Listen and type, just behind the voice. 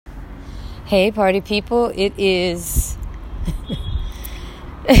Hey, party people. It is,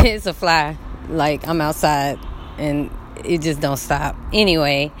 it's a fly. Like, I'm outside and it just don't stop.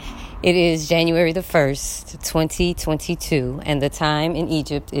 Anyway, it is January the 1st, 2022, and the time in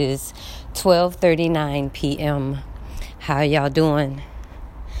Egypt is 12:39 p.m. How y'all doing?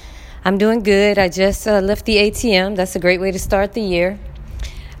 I'm doing good. I just left the ATM. That's a great way to start the year.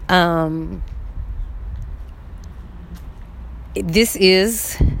 This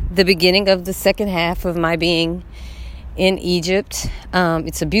is the beginning of the second half of my being in Egypt.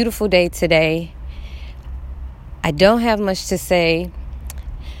 It's a beautiful day today. I don't have much to say.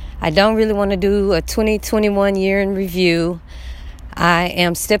 I don't really want to do a 2021 year in review. I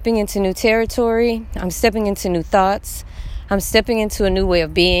am stepping into new territory. I'm stepping into new thoughts. I'm stepping into a new way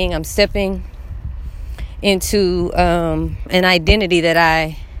of being. I'm stepping into an identity that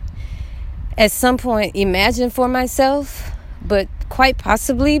I, at some point, imagined for myself, but quite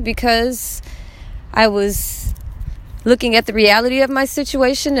possibly because I was looking at the reality of my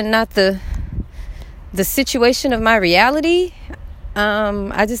situation and not the situation of my reality.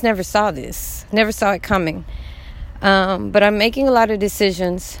 I just never saw this, never saw it coming. But I'm making a lot of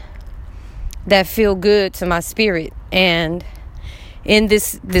decisions that feel good to my spirit. And in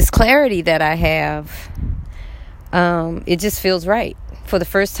this clarity that I have, it just feels right. For the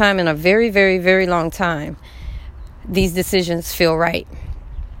first time in a very, very, very long time, these decisions feel right.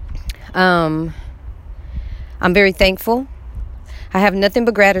 I'm very thankful. I have nothing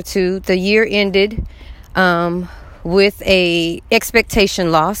but gratitude. The year ended with a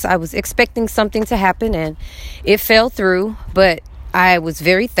expectation loss. I was expecting something to happen and it fell through, but I was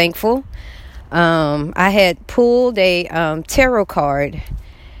very thankful. I had pulled a tarot card,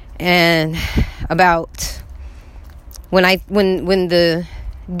 and about when the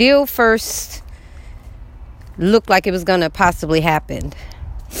deal first looked like it was going to possibly happen,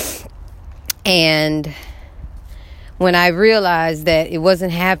 and when I realized that it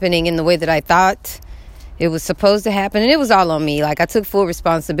wasn't happening in the way that I thought it was supposed to happen, and it was all on me. Like, I took full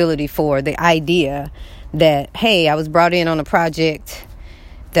responsibility for the idea that, hey, I was brought in on a project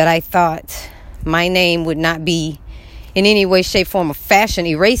that I thought my name would not be in any way, shape, form, or fashion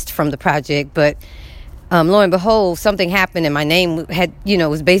erased from the project. But lo and behold, something happened, and my name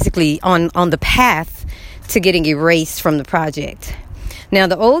was basically on the path to getting erased from the project. Now,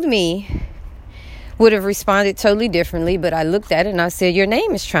 the old me would have responded totally differently, but I looked at it and I said, your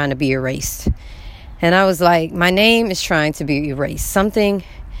name is trying to be erased. And I was like, my name is trying to be erased.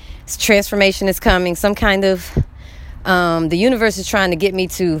 Transformation is coming. Some kind of, the universe is trying to get me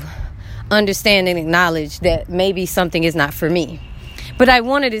to understand and acknowledge that maybe something is not for me. But I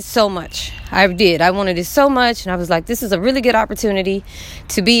wanted it so much. I did. I wanted it so much. And I was like, this is a really good opportunity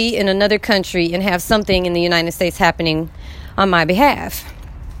to be in another country and have something in the United States happening on my behalf.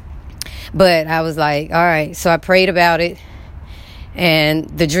 But I was like, all right. So I prayed about it. And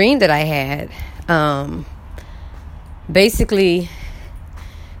the dream that I had basically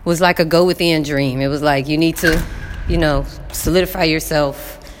was like a go within dream. It was like, you need to, solidify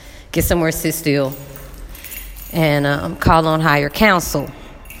yourself, get somewhere, sit still, and call on higher counsel.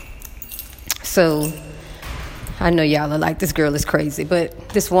 So I know y'all are like, this girl is crazy, but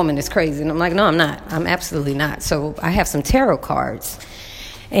this woman is crazy. And I'm like, no, I'm not. I'm absolutely not. So I have some tarot cards,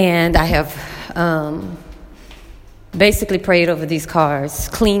 and I have basically prayed over these cards,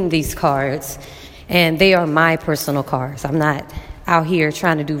 cleaned these cards, and they are my personal cards. I'm not out here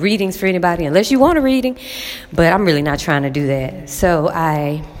trying to do readings for anybody unless you want a reading, but I'm really not trying to do that. So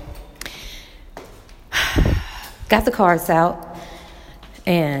I got the cards out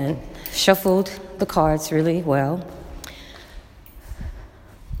and shuffled the cards really well.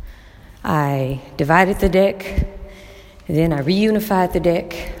 I divided the deck, and then I reunified the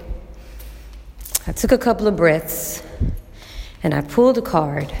deck. I took a couple of breaths, and I pulled a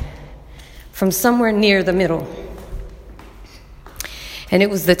card from somewhere near the middle. And it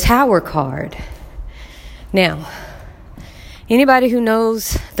was the Tower card. Now, anybody who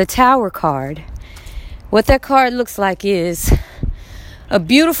knows the Tower card, what that card looks like is a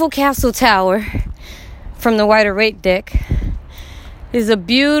beautiful castle tower from the Rider Waite deck. Is a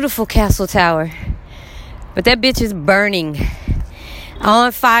beautiful castle tower. But that bitch is burning.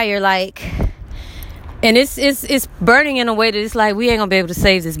 On fire, like. And it's burning in a way that it's like, we ain't gonna be able to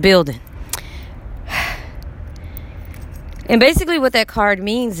save this building. And basically what that card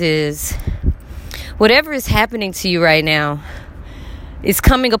means is, whatever is happening to you right now is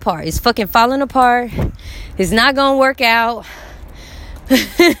coming apart. It's fucking falling apart. It's not gonna work out.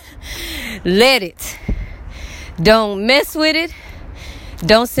 Let it. Don't mess with it.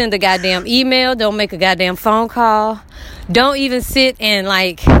 Don't send a goddamn email. Don't make a goddamn phone call. Don't even sit and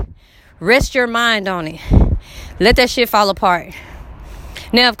rest your mind on it. Let that shit fall apart.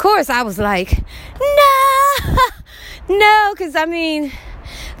 Now, of course, I was like, no, because I mean,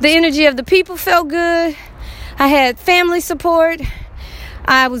 the energy of the people felt good. I had family support.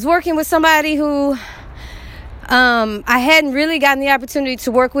 I was working with somebody who I hadn't really gotten the opportunity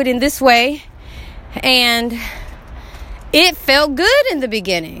to work with in this way. And it felt good in the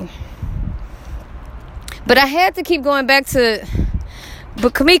beginning. But I had to keep going back to,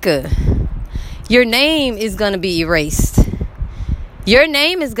 but Kamika, your name is going to be erased. Your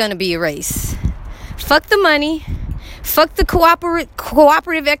name is going to be erased. Fuck the money. Fuck the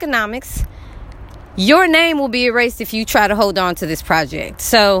cooperative economics. Your name will be erased if you try to hold on to this project.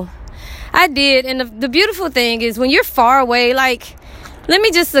 So I did. And the beautiful thing is when you're far away, like, let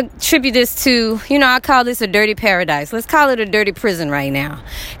me just attribute this to, I call this a dirty paradise. Let's call it a dirty prison right now.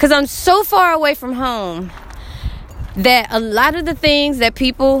 Because I'm so far away from home that a lot of the things that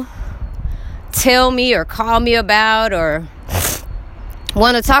people tell me or call me about or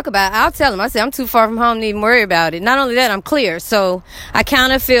want to talk about, I'll tell them. I say, I'm too far from home to even worry about it. Not only that, I'm clear. So I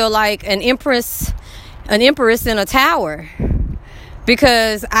kind of feel like an empress in a tower,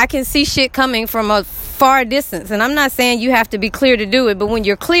 because I can see shit coming from a far distance. And I'm not saying you have to be clear to do it, but when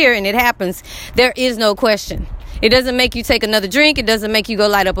you're clear and it happens, there is no question. It doesn't make you take another drink. It doesn't make you go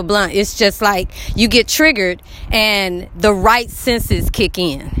light up a blunt. It's just like you get triggered and the right senses kick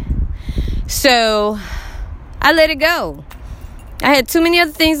in. So I let it go. I had too many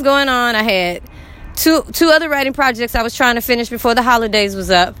other things going on. I had two other writing projects I was trying to finish before the holidays was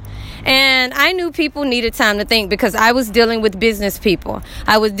up. And I knew people needed time to think because I was dealing with business people.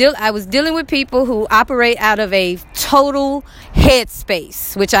 I was dealing with people who operate out of a total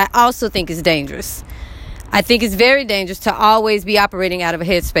headspace, which I also think is dangerous. I think it's very dangerous to always be operating out of a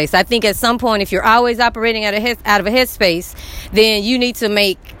headspace. I think at some point, if you're always operating out of a headspace, then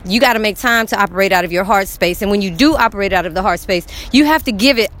you got to make time to operate out of your heart space. And when you do operate out of the heart space, you have to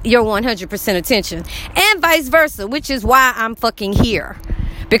give it your 100% attention, and vice versa, which is why I'm fucking here.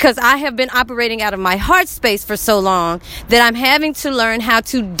 Because I have been operating out of my heart space for so long that I'm having to learn how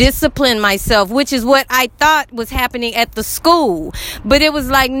to discipline myself, which is what I thought was happening at the school. But it was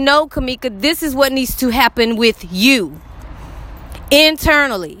like, no, Kamika, this is what needs to happen with you.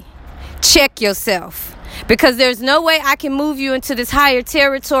 Internally, check yourself. Because there's no way I can move you into this higher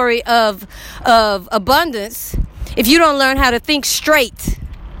territory of abundance if you don't learn how to think straight.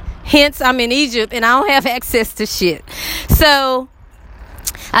 Hence, I'm in Egypt and I don't have access to shit. So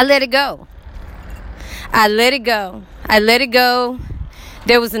I let it go.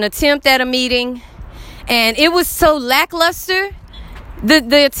 There was an attempt at a meeting, and it was so lackluster.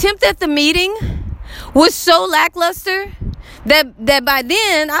 The attempt at the meeting was so lackluster that by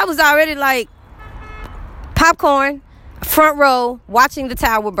then I was already like popcorn, front row, watching the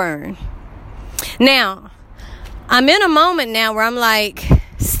tower burn. Now, I'm in a moment now where I'm like,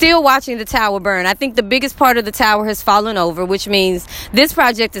 still watching the tower burn. I think the biggest part of the tower has fallen over, which means this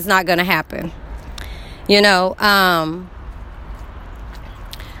project is not going to happen. I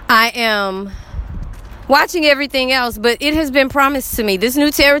am watching everything else, but it has been promised to me. This new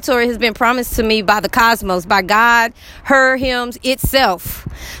territory has been promised to me by the cosmos, by God, her, him, itself.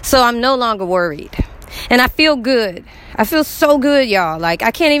 So I'm no longer worried. And I feel good. I feel so good, y'all. Like,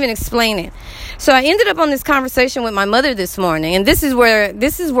 I can't even explain it. So I ended up on this conversation with my mother this morning. And this is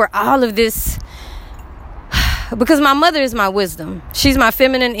where all of this, because my mother is my wisdom. She's my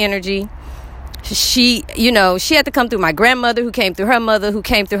feminine energy. She had to come through my grandmother, who came through her mother, who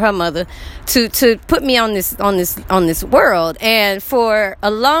came through her mother, to put me on this world. And for a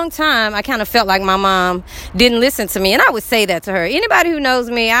long time, I kind of felt like my mom didn't listen to me. And I would say that to her. Anybody who knows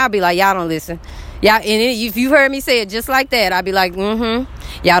me, I'll be like, y'all don't listen. Y'all, and if you've heard me say it just like that, I'll be like, y'all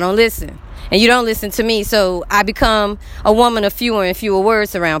don't listen. And you don't listen to me. So I become a woman of fewer and fewer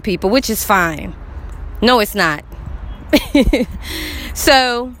words around people, which is fine. No, it's not.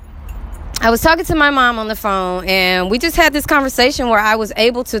 So I was talking to my mom on the phone, and we just had this conversation where I was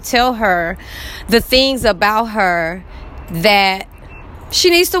able to tell her the things about her that she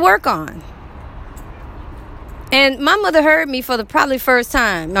needs to work on. And my mother heard me for the probably first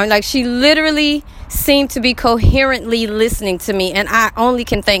time. Like, she literally seemed to be coherently listening to me, and I only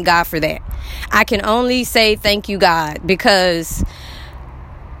can thank God for that. I can only say thank you, God, because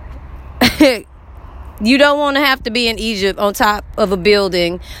you don't want to have to be in Egypt on top of a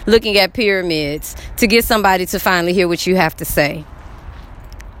building looking at pyramids to get somebody to finally hear what you have to say.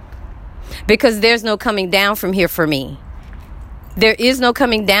 Because there's no coming down from here for me. There is no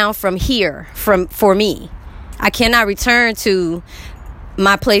coming down from here for me. I cannot return to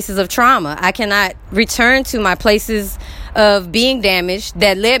my places of trauma. I cannot return to my places of being damaged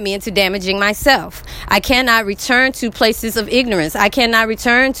that led me into damaging myself. I cannot return to places of ignorance. I cannot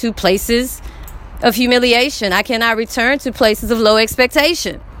return to places of humiliation. I cannot return to places of low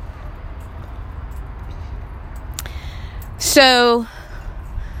expectation. So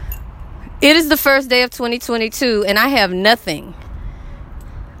it is the first day of 2022 and I have nothing.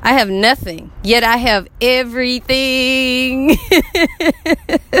 I have nothing, yet I have everything.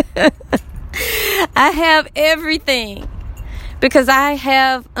 I have everything because I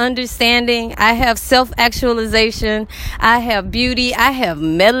have understanding. I have self-actualization. I have beauty. I have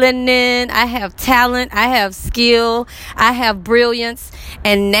melanin. I have talent. I have skill. I have brilliance.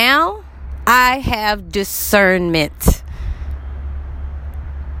 And now I have discernment.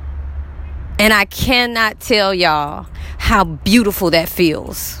 And I cannot tell y'all how beautiful that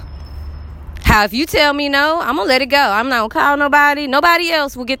feels. How if you tell me no, I'm going to let it go. I'm not going to call nobody. Nobody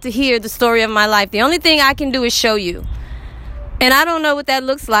else will get to hear the story of my life. The only thing I can do is show you. And I don't know what that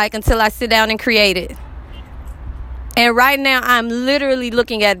looks like until I sit down and create it. And right now, I'm literally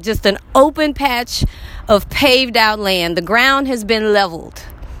looking at just an open patch of paved out land. The ground has been leveled.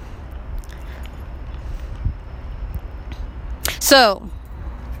 So,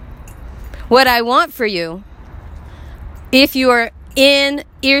 what I want for you, if you are in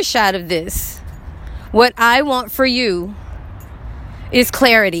earshot of this, what I want for you is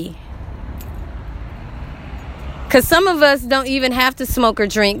clarity. Because some of us don't even have to smoke or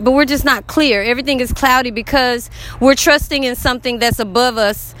drink, but we're just not clear. Everything is cloudy because we're trusting in something that's above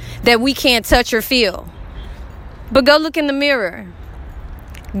us that we can't touch or feel. But go look in the mirror.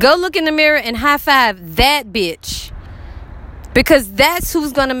 Go look in the mirror and high five that bitch. Because that's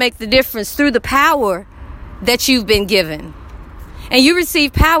who's going to make the difference through the power that you've been given. And you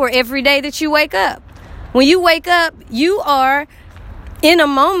receive power every day that you wake up. When you wake up, you are in a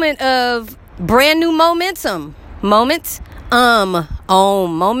moment of brand new momentum. Momentum.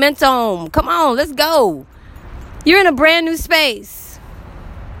 Come on, let's go. You're in a brand new space.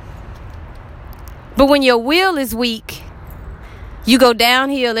 But when your will is weak, you go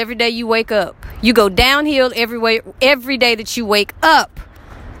downhill every day you wake up. You go downhill every day that you wake up.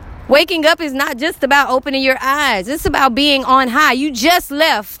 Waking up is not just about opening your eyes. It's about being on high. You just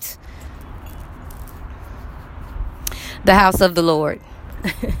left the house of the Lord.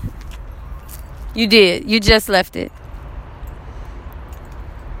 You did. You just left it.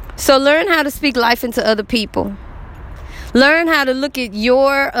 So learn how to speak life into other people. Learn how to look at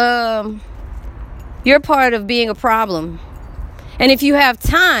your part of being a problem. And if you have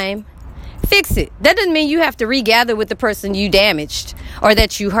time, fix it. That doesn't mean you have to regather with the person you damaged or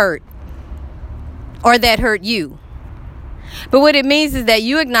that you hurt or that hurt you. But what it means is that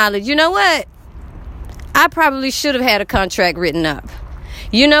you acknowledge, you know what? I probably should have had a contract written up.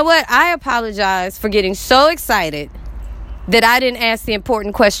 You know what? I apologize for getting so excited that I didn't ask the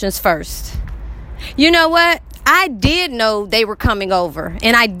important questions first. You know what? I did know they were coming over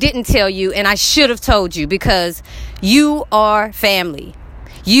and I didn't tell you, and I should have told you because you are family.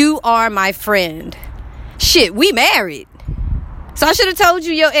 You are my friend. Shit, we married. So I should have told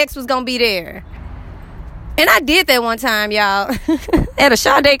you your ex was going to be there. And I did that one time, y'all, at a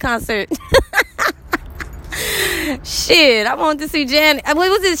Sade concert. Shit, I wanted to see Janet. What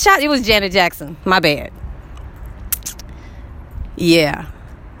was it? It was Janet Jackson. My bad. Yeah.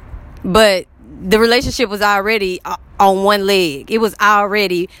 But the relationship was already on one leg. It was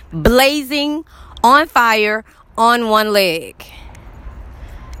already blazing on fire on one leg.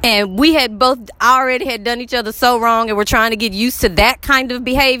 And we had both already had done each other so wrong, and we're trying to get used to that kind of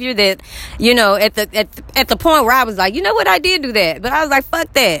behavior that, you know, at the point where I was like, you know what, I did do that. But I was like,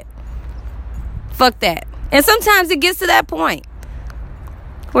 fuck that. Fuck that. And sometimes it gets to that point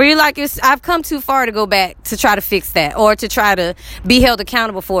where you're like, I've come too far to go back to try to fix that or to try to be held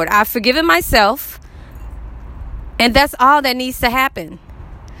accountable for it. I've forgiven myself, and that's all that needs to happen.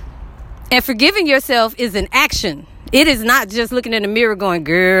 And forgiving yourself is an action. It is not just looking in the mirror going,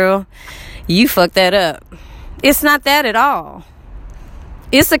 girl, you fucked that up. It's not that at all.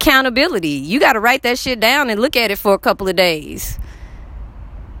 It's accountability. You got to write that shit down and look at it for a couple of days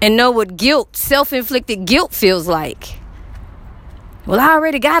and know what guilt, self-inflicted guilt feels like. Well, I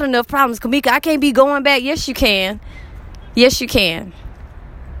already got enough problems, Kamika. I can't be going back. Yes, you can. Yes, you can.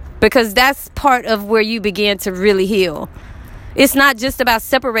 Because that's part of where you begin to really heal. It's not just about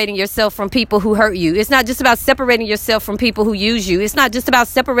separating yourself from people who hurt you. It's not just about separating yourself from people who use you. It's not just about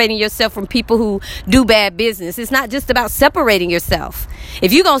separating yourself from people who do bad business. It's not just about separating yourself.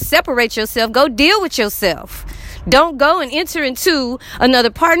 If you're going to separate yourself, go deal with yourself. Don't go and enter into another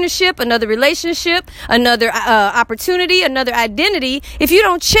partnership, another relationship, another opportunity, another identity if you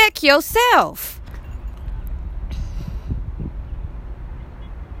don't check yourself.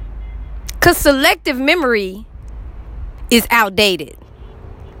 Because selective memory is outdated.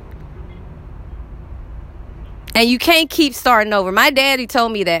 And you can't keep starting over. My daddy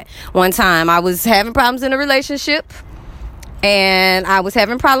told me that one time. I was having problems in a relationship. And I was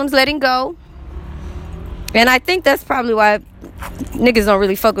having problems letting go. And I think that's probably why niggas don't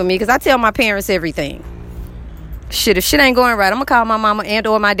really fuck with me. Because I tell my parents everything. Shit, if shit ain't going right, I'm going to call my mama and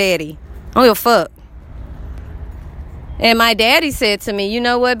or my daddy. I don't give a fuck. And my daddy said to me, you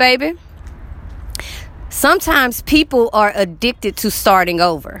know what, baby? Sometimes people are addicted to starting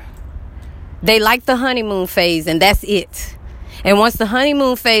over. They like the honeymoon phase, and that's it. And once the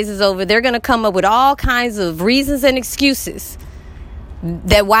honeymoon phase is over, they're going to come up with all kinds of reasons and excuses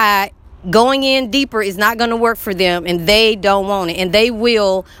that why going in deeper is not going to work for them, and they don't want it. And they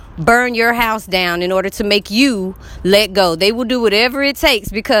will burn your house down in order to make you let go. They will do whatever it takes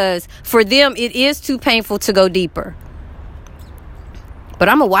because for them, it is too painful to go deeper. But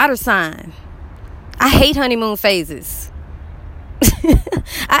I'm a water sign. I hate honeymoon phases.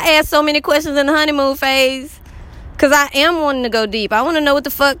 I ask so many questions in the honeymoon phase because I am wanting to go deep. I want to know what the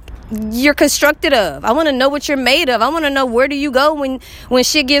fuck you're constructed of. I want to know what you're made of. I want to know where do you go when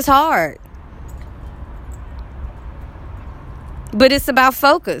shit gets hard. But it's about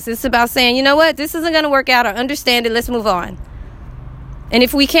focus. It's about saying, you know what? This isn't going to work out. I understand it. Let's move on. And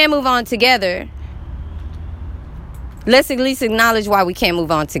if we can't move on together, let's at least acknowledge why we can't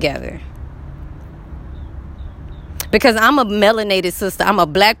move on together. Because I'm a melanated sister. I'm a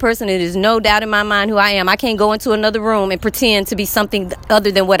black person. There is no doubt in my mind who I am. I can't go into another room and pretend to be something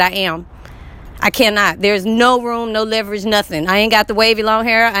other than what I am. I cannot. There's no room, no leverage, nothing. I ain't got the wavy long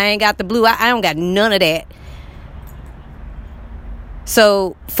hair. I ain't got the blue eye. I don't got none of that.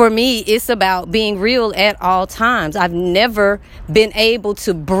 So for me, it's about being real at all times. I've never been able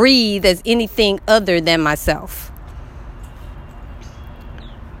to breathe as anything other than myself.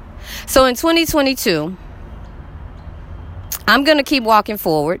 So in 2022, I'm going to keep walking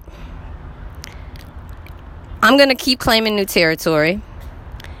forward. I'm going to keep claiming new territory.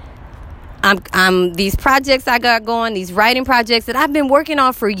 I'm these projects I got going, these writing projects that I've been working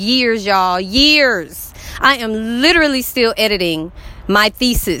on for years, y'all. Years. I am literally still editing my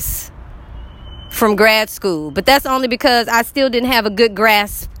thesis from grad school. But that's only because I still didn't have a good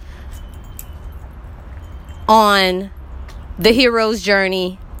grasp on the hero's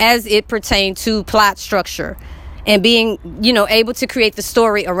journey as it pertained to plot structure. And being, able to create the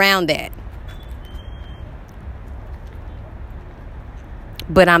story around that.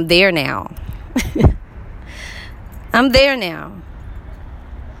 But I'm there now. I'm there now.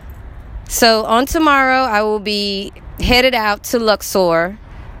 So on tomorrow, I will be headed out to Luxor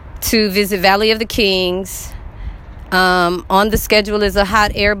to visit Valley of the Kings. On the schedule is a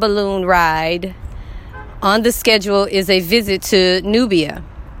hot air balloon ride. On the schedule is a visit to Nubia,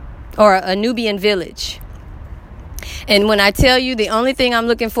 or a Nubian village. And when I tell you the only thing I'm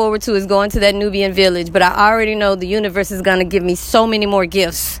looking forward to is going to that Nubian village, but I already know the universe is going to give me so many more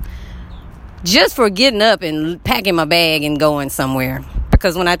gifts just for getting up and packing my bag and going somewhere.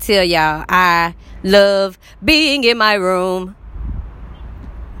 Because when I tell y'all, I love being in my room.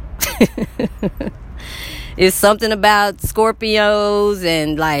 It's something about Scorpios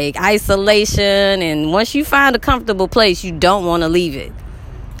and like isolation. And once you find a comfortable place, you don't want to leave it.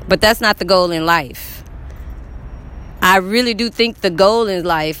 But that's not the goal in life. I really do think the goal in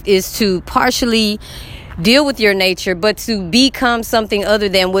life is to partially deal with your nature, but to become something other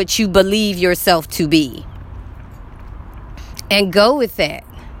than what you believe yourself to be. And go with that.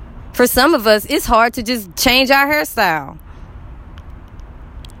 For some of us, it's hard to just change our hairstyle.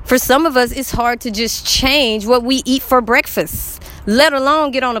 For some of us, it's hard to just change what we eat for breakfast, let alone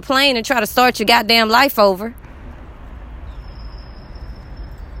get on a plane and try to start your goddamn life over.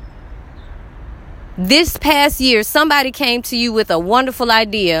 This past year, somebody came to you with a wonderful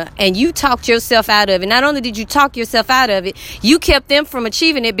idea and you talked yourself out of it. Not only did you talk yourself out of it, you kept them from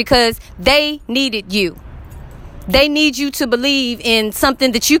achieving it because they needed you. They need you to believe in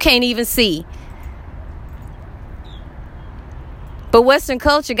something that you can't even see. But Western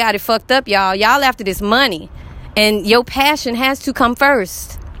culture got it fucked up, y'all. Y'all after this money. And your passion has to come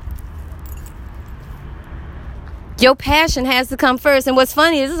first. Your passion has to come first. And what's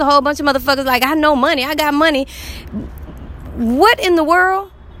funny is there's a whole bunch of motherfuckers like, I know money. I got money. What in the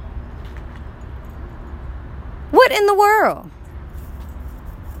world? What in the world?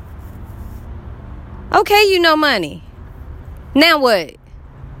 Okay, you know money. Now what?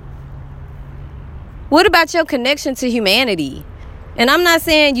 What about your connection to humanity? And I'm not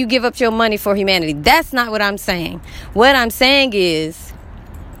saying you give up your money for humanity. That's not what I'm saying. What I'm saying is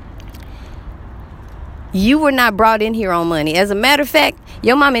you were not brought in here on money. As a matter of fact,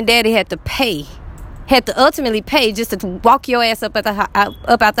 Your mom and daddy had to ultimately pay just to walk your ass up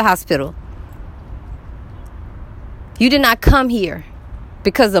out the hospital. You did not come here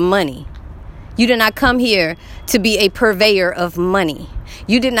because of money. You did not come here to be a purveyor of money.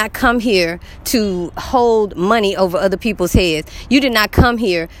 You did not come here to hold money over other people's heads. You did not come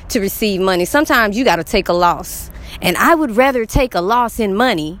here to receive money. Sometimes you got to take a loss. And I would rather take a loss in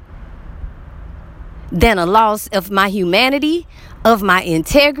money than a loss of my humanity, of my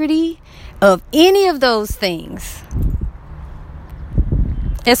integrity, of any of those things.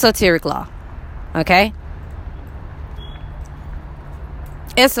 Esoteric law. Okay?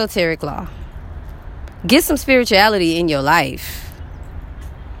 Esoteric law. Get some spirituality in your life.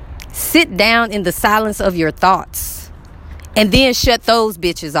 Sit down in the silence of your thoughts and then shut those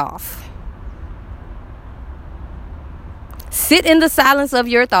bitches off. Sit in the silence of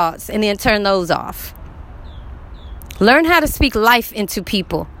your thoughts and then turn those off. Learn how to speak life into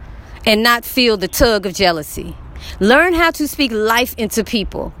people and not feel the tug of jealousy. Learn how to speak life into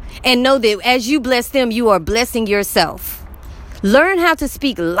people and know that as you bless them, you are blessing yourself. Learn how to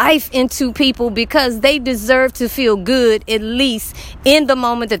speak life into people because they deserve to feel good, at least in the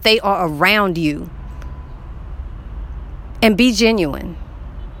moment that they are around you. And be genuine.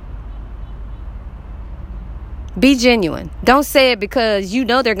 Be genuine. Don't say it because you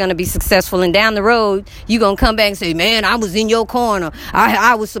know they're going to be successful, and down the road you're going to come back and say, man, I was in your corner.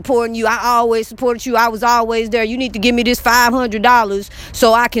 I was supporting you. I always supported you. I was always there. You need to give me this $500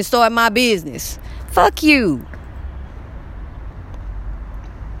 so I can start my business. Fuck you.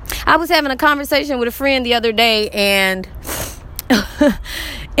 I was having a conversation with a friend the other day, and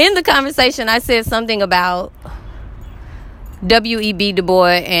in the conversation I said something about W.E.B. Du Bois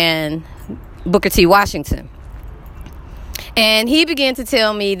and Booker T. Washington. And he began to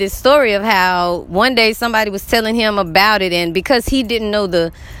tell me this story of how one day somebody was telling him about it, and because he didn't know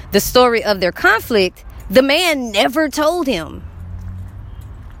the story of their conflict, the man never told him.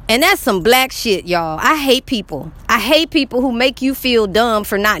 And that's some black shit, y'all. I hate people. I hate people who make you feel dumb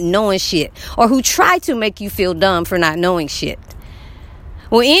for not knowing shit, or who try to make you feel dumb for not knowing shit.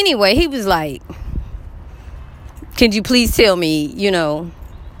 Well, anyway, he was like, can you please tell me,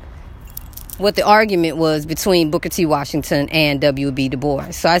 what the argument was between Booker T. Washington and W.B. Du Bois?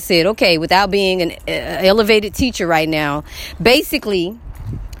 So I said, okay, without being an elevated teacher right now, basically,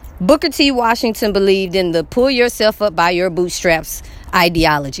 Booker T. Washington believed in the pull yourself up by your bootstraps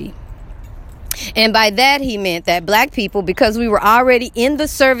ideology. And by that he meant that black people, because we were already in the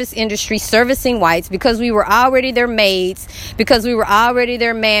service industry servicing whites, because we were already their maids, because we were already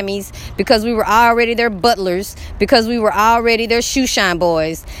their mammies, because we were already their butlers, because we were already their shoe shine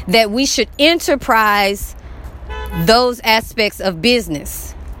boys, that we should enterprise those aspects of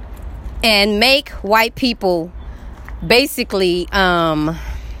business and make white people basically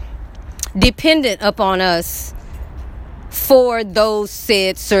dependent upon us for those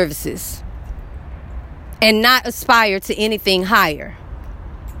said services, and not aspire to anything higher.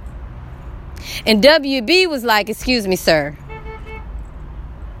 And WB was like, excuse me, sir,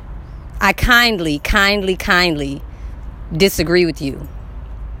 I kindly disagree with you.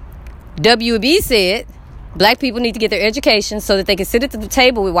 WB said black people need to get their education so that they can sit at the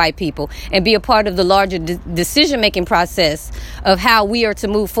table with white people and be a part of the larger decision-making process of how we are to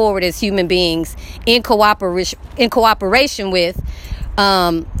move forward as human beings in cooperation with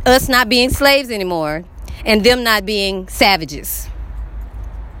us not being slaves anymore and them not being savages.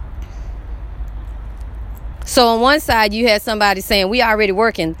 So on one side, you had somebody saying, we already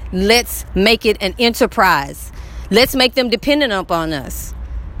working. Let's make it an enterprise. Let's make them dependent upon us.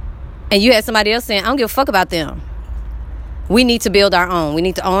 And you had somebody else saying, I don't give a fuck about them. We need to build our own. We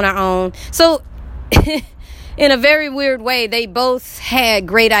need to own our own. So in a very weird way, they both had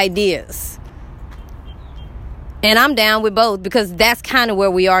great ideas. And I'm down with both, because that's kind of where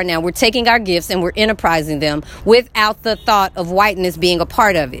we are now. We're taking our gifts and we're enterprising them without the thought of whiteness being a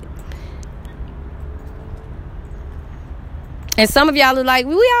part of it. And some of y'all are like,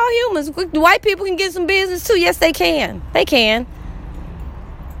 we all humans. White people can get some business too. Yes, they can. They can.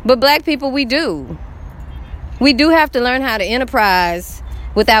 But black people, we do. We do have to learn how to enterprise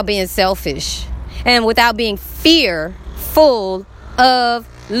without being selfish and without being fearful of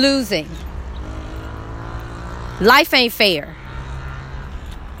losing. Life ain't fair.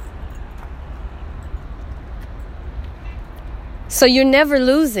 So you're never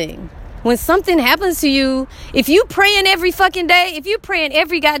losing. When something happens to you, if you praying every fucking day, if you praying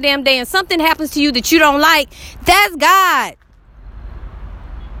every goddamn day and something happens to you that you don't like, that's God.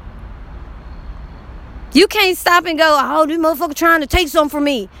 You can't stop and go, oh, this motherfucker trying to take something from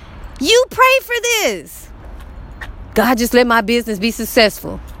me. You pray for this. God, just let my business be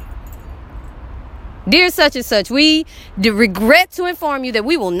successful. Dear such and such, we regret to inform you that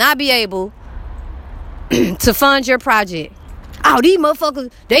we will not be able to fund your project. Oh, these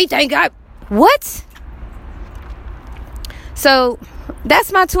motherfuckers, they think what? So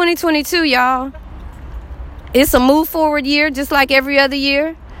that's my 2022, y'all. It's a move forward year, just like every other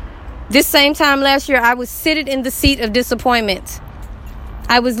year. This same time last year, I was seated in the seat of disappointment.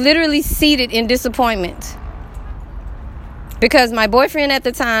 I was literally seated in disappointment. Because my boyfriend at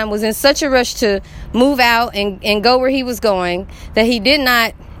the time was in such a rush to move out and go where he was going that he did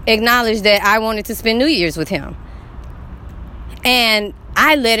not acknowledge that I wanted to spend New Year's with him. And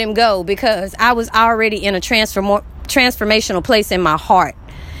I let him go because I was already in a transformational place in my heart.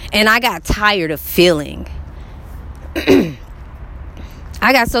 And I got tired of feeling.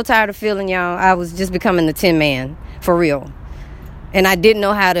 I got so tired of feeling, y'all. I was just becoming the Tin Man, for real. And I didn't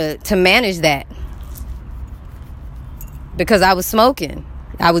know how to manage that. Because I was smoking.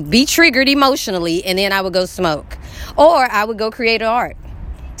 I would be triggered emotionally, and then I would go smoke. Or I would go create art.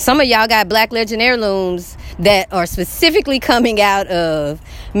 Some of y'all got Black Legend heirlooms that are specifically coming out of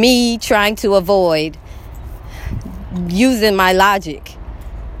me trying to avoid using my logic.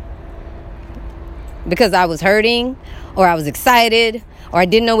 Because I was hurting, or I was excited, or I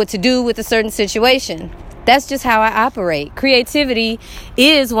didn't know what to do with a certain situation. That's just how I operate. Creativity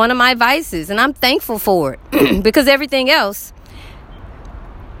is one of my vices, and I'm thankful for it because everything else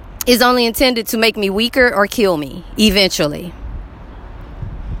is only intended to make me weaker or kill me eventually.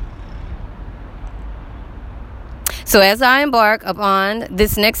 So as I embark upon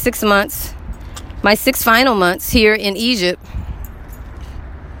this next 6 months, my 6 final months here in Egypt,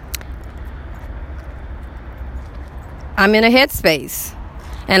 I'm in a headspace.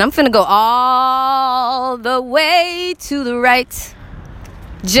 And I'm finna go all the way to the right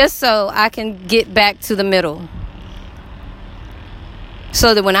just so I can get back to the middle.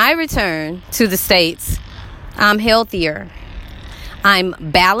 So that when I return to the States, I'm healthier. I'm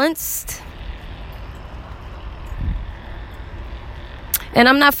balanced. And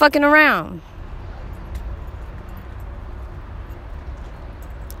I'm not fucking around.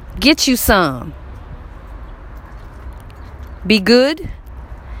 Get you some. Be good.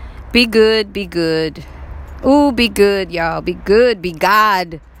 Be good, be good. Ooh, be good, y'all. Be good, be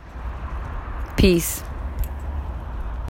God. Peace.